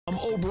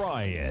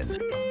O'Brien.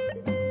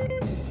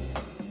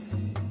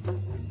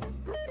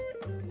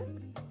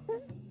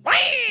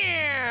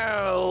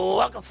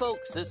 Welcome,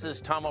 folks. This is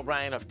Tom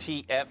O'Brien of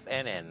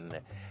TFNN.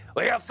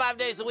 We go 5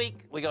 days a week.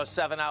 We go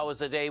 7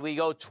 hours a day. We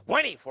go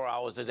 24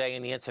 hours a day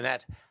on the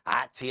internet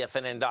at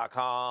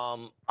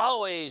TFNN.com.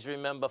 Always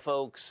remember,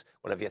 folks,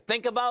 whatever you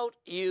think about,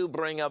 you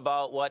bring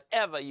about.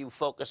 Whatever you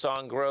focus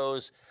on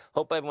grows.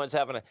 Hope everyone's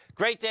having a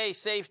great day,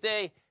 safe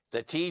day. It's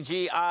a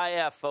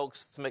TGIF,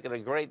 folks. It's making a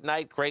great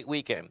night, great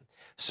weekend.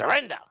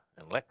 Surrender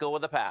and let go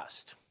of the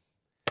past.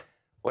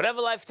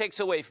 Whatever life takes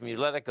away from you,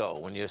 let it go.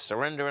 When you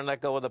surrender and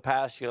let go of the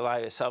past, you allow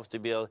yourself to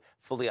be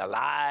fully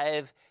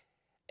alive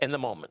in the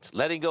moment.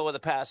 Letting go of the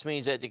past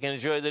means that you can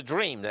enjoy the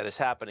dream that is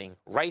happening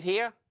right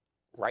here,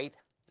 right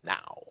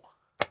now.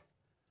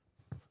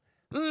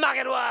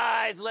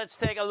 Market-wise, let's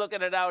take a look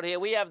at it out here.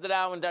 We have the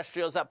Dow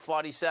Industrials up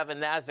 47,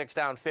 Nasdaq's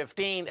down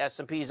 15,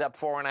 S&P's up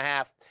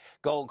 4.5,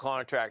 gold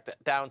contract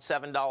down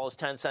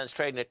 $7.10,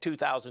 trading at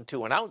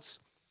 $2,002 an ounce.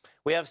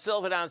 We have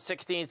silver down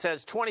 16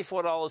 cents,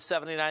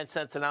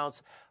 $24.79 an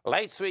ounce.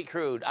 Light sweet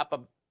crude up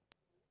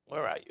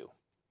where are you?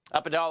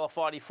 Up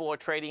 $1.44,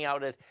 trading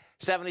out at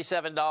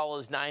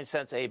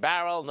 $77.09 a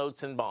barrel.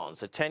 Notes and bonds.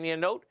 The 10-year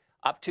note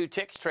up 2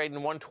 ticks, trading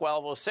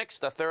 112.06.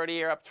 The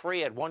 30-year up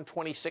 3 at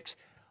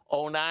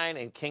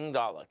 126.09. And King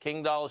Dollar.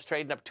 King Dollar's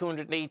trading up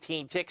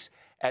 218 ticks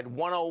at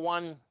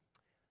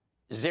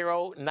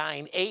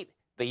 101.098.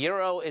 The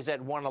euro is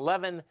at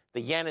 111. The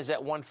yen is at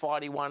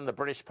 141. The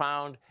British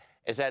pound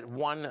is at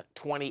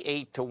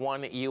 128 to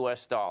 1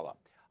 U.S. dollar.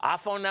 Our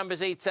phone number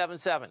is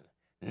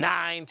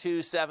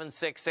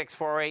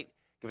 877-927-6648.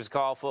 Give us a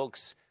call,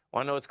 folks.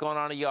 Want to know what's going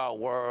on in your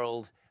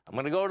world. I'm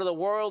going to go to the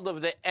world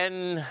of the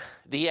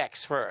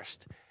NDX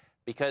first,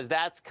 because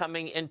that's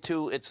coming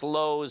into its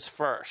lows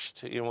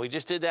first. You know, we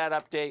just did that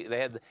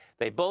update.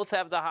 They both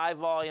have the high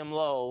volume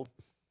low.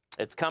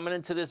 It's coming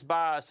into this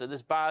bar, so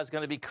this bar is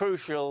going to be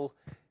crucial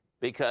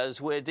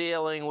because we're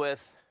dealing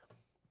with.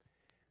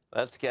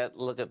 Let's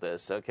look at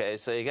this. Okay,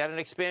 so you got an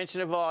expansion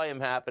of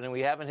volume happening.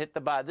 We haven't hit the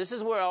bar. This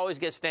is where it always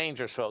gets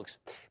dangerous, folks,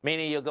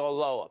 meaning you'll go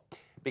lower.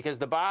 Because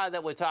the bar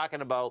that we're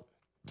talking about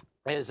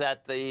is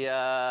at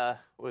the,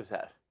 what was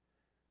that?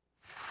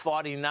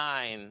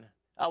 49.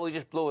 Oh, we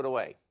just blew it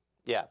away.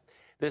 Yeah,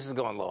 this is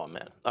going lower,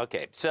 man.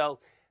 Okay, so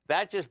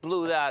that just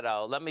blew that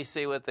out. Let me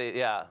see what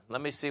the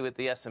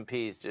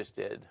S&Ps just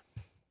did.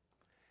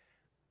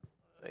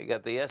 They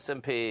got the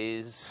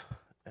S&Ps,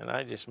 and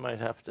I just might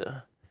have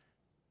to.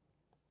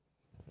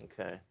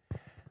 Okay,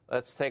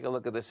 let's take a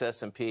look at this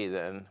S&P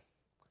then.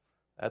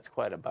 That's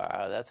quite a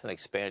bar. That's an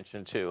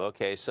expansion too.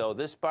 Okay, so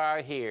this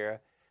bar here,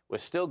 we're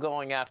still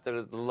going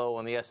after the low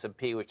on the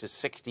S&P, which is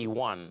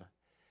 61.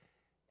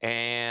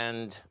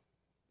 And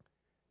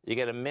you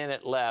get a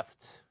minute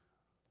left,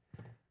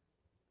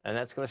 and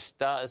that's going to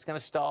stall. It's going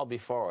to stall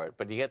before it.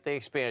 But you get the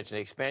expansion.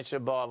 The expansion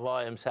of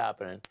volume's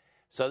happening.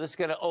 So this is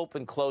going to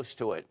open close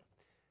to it.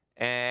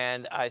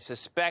 And I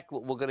suspect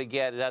what we're going to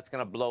get, that's going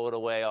to blow it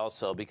away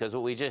also, because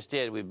what we just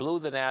did, we blew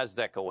the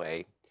NASDAQ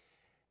away.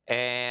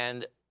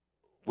 And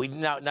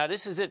now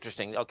this is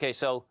interesting. Okay,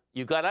 so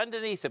you got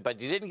underneath it,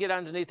 but you didn't get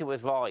underneath it with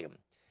volume.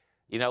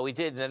 You know, we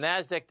did, the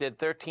NASDAQ did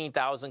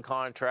 13,000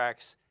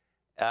 contracts.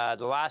 The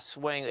last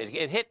swing,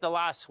 it hit the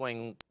last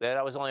swing,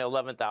 that was only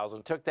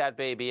 11,000. Took that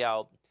baby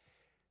out.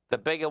 The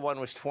bigger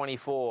one was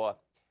 24.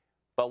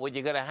 But what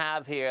you're going to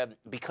have here,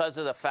 because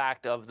of the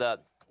fact of the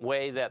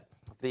way that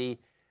the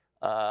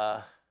you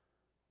got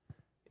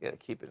to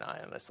keep an eye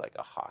on this like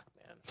a hawk,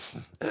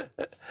 man.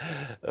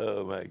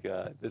 Oh, my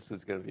God. This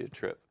is going to be a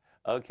trip.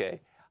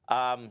 Okay.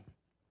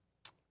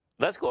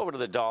 Let's go over to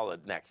the dollar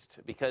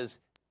next, because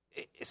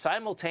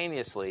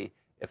simultaneously,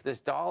 if this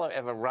dollar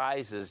ever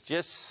rises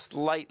just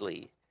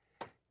slightly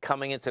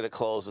coming into the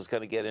close, it's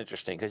going to get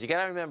interesting. Because you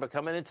got to remember,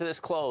 coming into this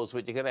close,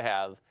 what you're going to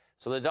have.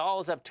 So the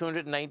dollar's up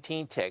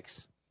 219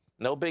 ticks.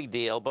 No big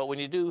deal, but when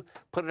you do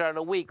put it on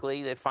a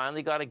weekly, they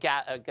finally got to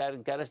get a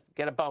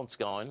bounce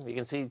going. You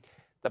can see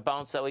the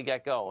bounce that we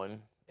got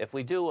going. If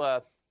we do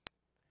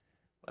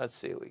let's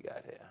see what we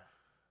got here.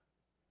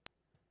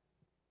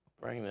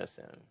 Bring this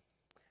in.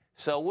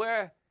 So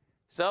hey,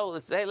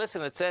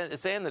 listen, it's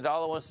saying the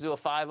dollar wants to do a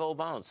 5-0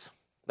 bounce.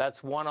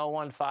 That's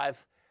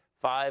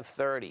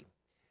 101.530,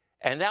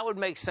 and that would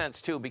make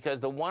sense too, because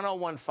the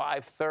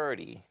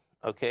 101.530.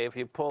 Okay, if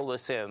you pull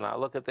this in, now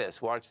look at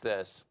this. Watch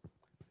this.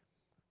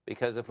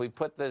 Because if we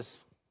put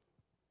this,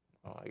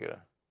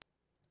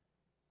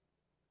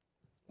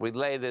 we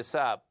lay this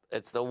up,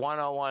 it's the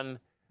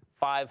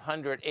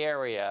 101.500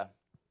 area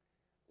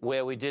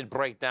where we did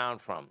break down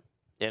from,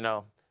 you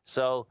know.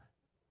 So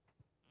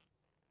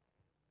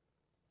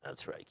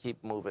that's right,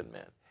 keep moving,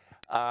 man.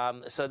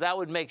 So that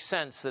would make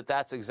sense that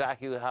that's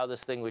exactly how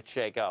this thing would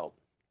shake out.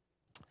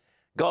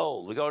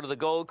 Gold, we go to the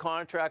gold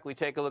contract, we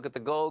take a look at the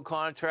gold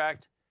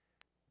contract.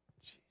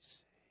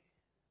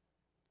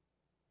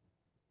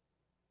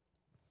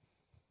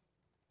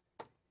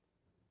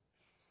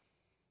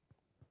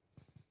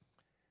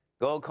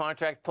 Gold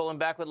contract pulling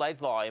back with light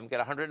volume. Get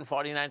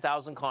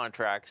 149,000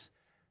 contracts.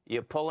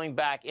 You're pulling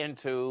back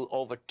into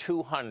over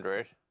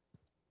 200.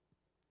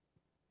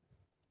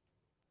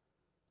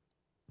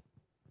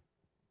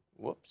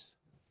 Whoops.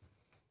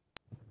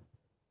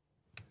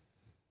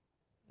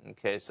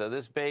 Okay, so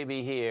this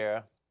baby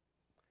here,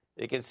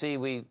 you can see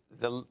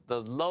the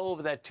low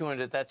of that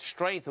 200, that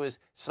strength was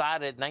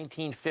started at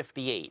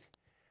 1958.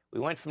 We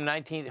went from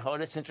oh,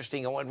 that's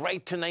interesting. I went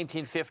right to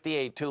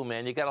 1958 too,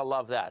 man. You got to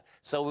love that.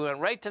 So we went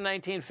right to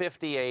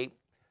 1958.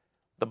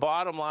 The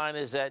bottom line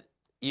is that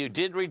you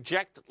did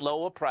reject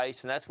lower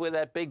price, and that's where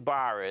that big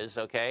bar is,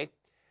 okay?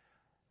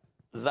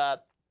 The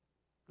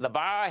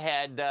bar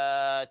had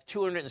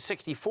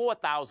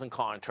 264,000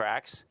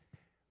 contracts.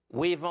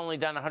 We've only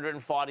done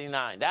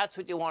 149. That's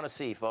what you want to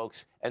see,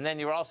 folks. And then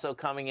you're also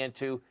coming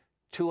into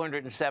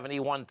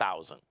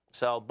 271,000.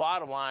 So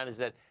bottom line is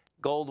that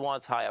gold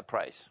wants higher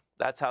price.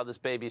 That's how this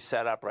baby's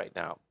set up right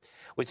now.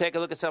 We take a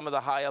look at some of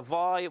the higher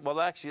volume. Well,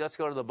 actually, let's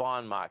go to the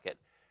bond market.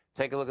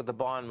 Take a look at the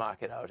bond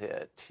market out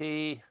here.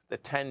 The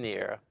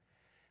 10-year.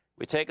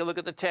 We take a look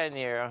at the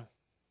 10-year.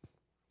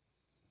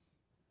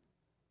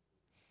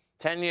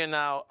 10-year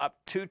now up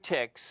 2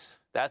 ticks.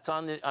 That's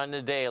on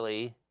the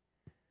daily.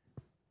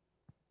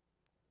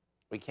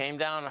 We came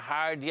down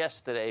hard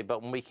yesterday,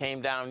 but when we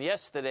came down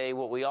yesterday,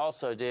 what we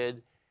also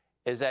did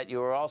is that you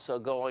were also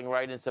going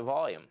right into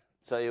volume.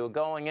 So you were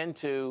going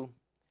into,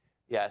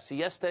 yeah, see,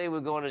 yesterday we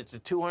were going into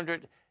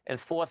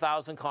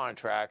 204,000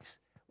 contracts.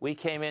 We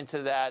came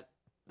into that,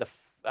 we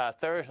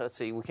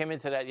came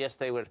into that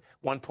yesterday with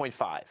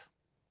 1.5.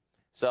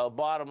 So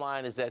bottom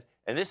line is that,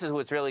 and this is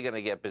what's really going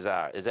to get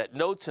bizarre, is that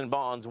notes and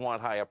bonds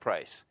want higher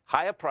price.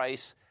 Higher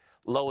price,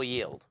 lower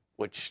yield,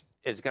 which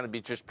is going to be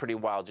just pretty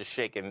wild, just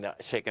shaking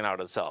out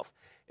itself.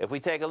 If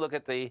we take a look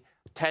at the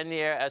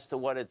 10-year as to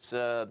what it's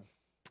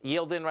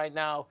yielding right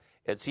now,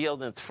 it's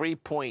yielding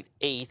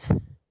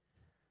 3.8.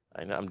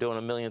 I know I'm doing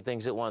a million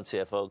things at once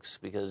here, folks,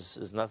 because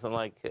there's nothing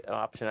like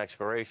option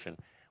expiration.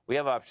 We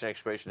have option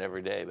expiration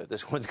every day, but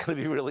this one's going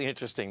to be really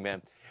interesting,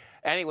 man.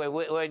 Anyway,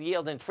 we're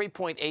yielding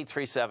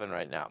 3.837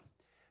 right now.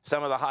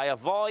 Some of the higher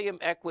volume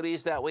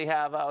equities that we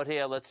have out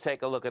here, let's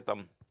take a look at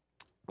them.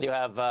 You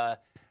have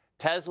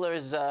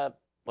Tesla's,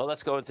 well,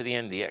 let's go into the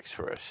NDX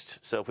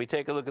first. So if we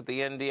take a look at the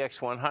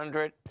NDX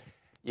 100,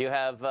 you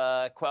have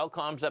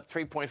Qualcomm's up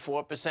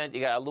 3.4%.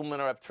 You got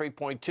Illumina up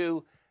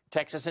 3.2%.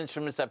 Texas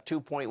Instruments up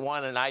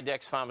 2.1%, and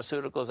IDEX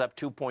Pharmaceuticals up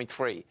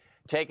 2.3%.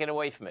 Taken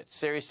away from it,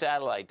 Sirius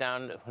Satellite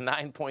down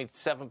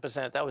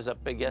 9.7%. That was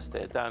up big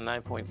yesterday. It's down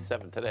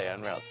 9.7% today,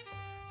 unreal.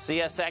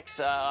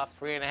 CSX off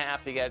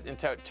 3.5%. You got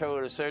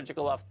Intuitive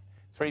Surgical off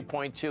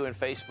 3.2%, and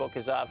Facebook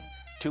is off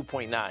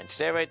 2.9%.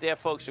 Stay right there,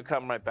 folks. We'll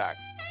come right back.